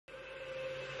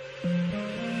I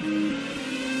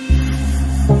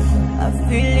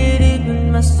feel it deep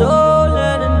in my soul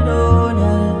and I know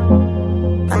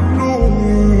that. I know.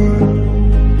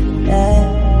 Yeah.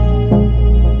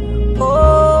 Oh,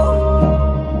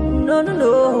 no, no,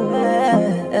 no.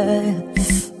 Yeah.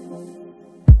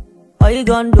 Why you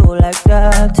gonna do like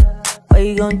that? Why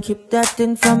you gonna keep that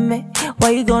thing from me? Why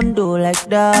you gonna do like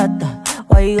that?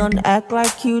 Why you gonna act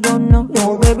like you don't know?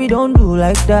 No, baby, don't do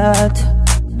like that.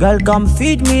 Girl, come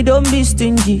feed me, don't be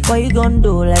stingy. Why you gonna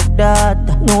do like that?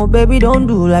 No, baby, don't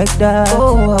do like that.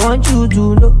 Oh, I want you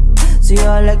to know. See,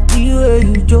 I like the way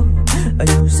you do. And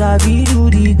you sabi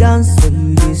do the dance. So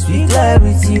you just speak like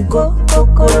everything. Go,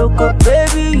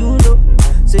 baby, you know.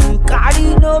 Say you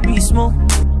carry no be small.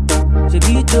 Say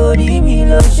be to the me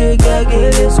love, shake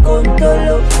again, let's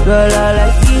control. Girl, I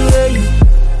like the way you.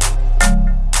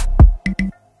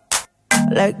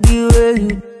 I like the way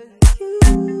you.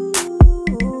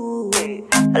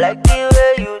 I like the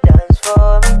way you dance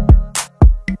for me.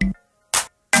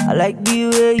 I like the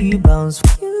way you bounce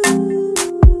for you.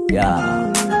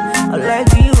 Yeah. I like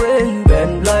the way you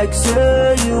bend like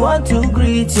say you want to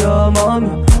greet your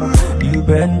mommy. You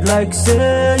bend like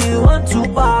say you want to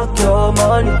park your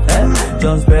money.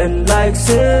 Just bend like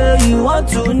say you want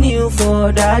to kneel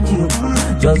for daddy.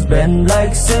 Just bend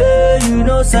like say you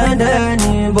don't send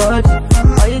anybody.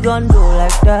 Why you gonna do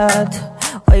like that?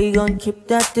 Why you gonna keep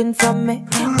that thing from me?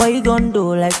 Why you gonna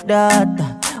do like that?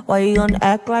 Why you gonna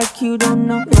act like you don't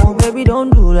know? No, baby, don't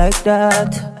do like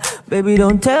that. Baby,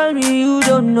 don't tell me you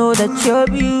don't know that you're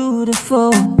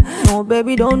beautiful. No,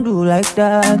 baby, don't do like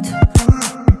that.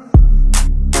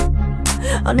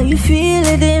 I know you feel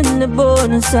it in the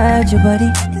bone inside your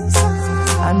body.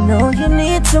 I know you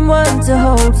need someone to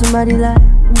hold, somebody like me.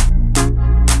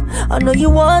 I know you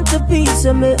want a piece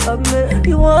of me.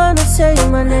 You wanna say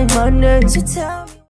my name, so tell me.